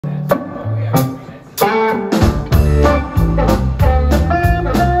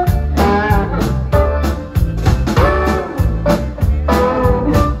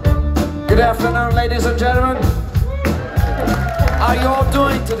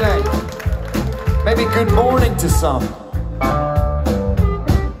Maybe good morning to some.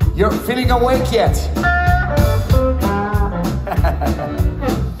 You're feeling awake yet?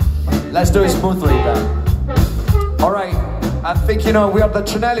 Let's do it smoothly then. All right, I think you know we are the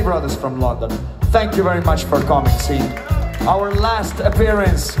Cinelli Brothers from London. Thank you very much for coming. See, our last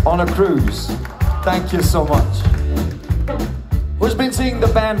appearance on a cruise. Thank you so much. Who's been seeing the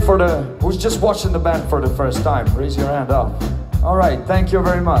band who's just watching the band for the first time? Raise your hand up. All right, thank you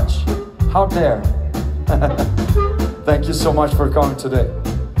very much. Out there. Thank you so much for coming today.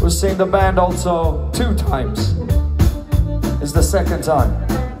 Who's seen the band also 2 times? It's the 2nd time.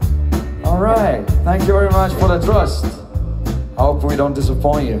 All right, thank you very much for the trust. I hope we don't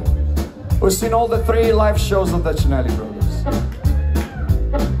disappoint you. Who's seen all the 3 live shows of the Cinelli Brothers?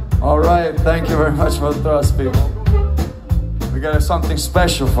 All right, thank you very much for the trust, people. We got something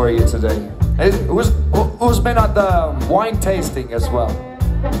special for you today. Who's been at the wine tasting as well?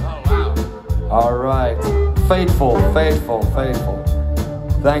 Oh, wow. All right, faithful, faithful, faithful.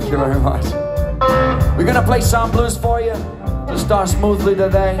 Thank you very much. We're gonna play some blues for you to start smoothly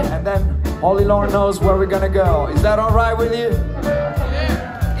today, and then Holy Lord knows where we're gonna go. Is that all right with you?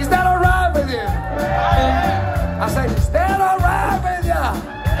 Yeah. Is that all right with you? Yeah. I said, is that all right with you?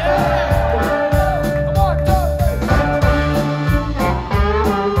 Yeah. Come on, go.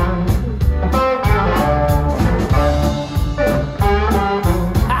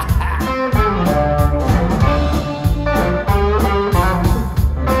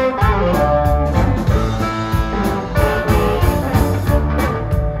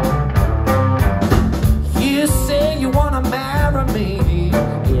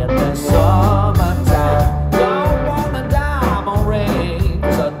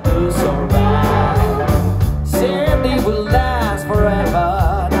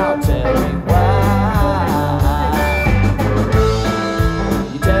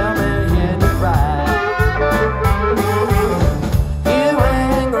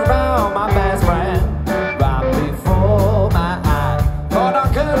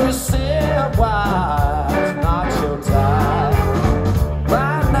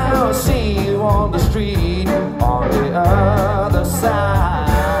 Street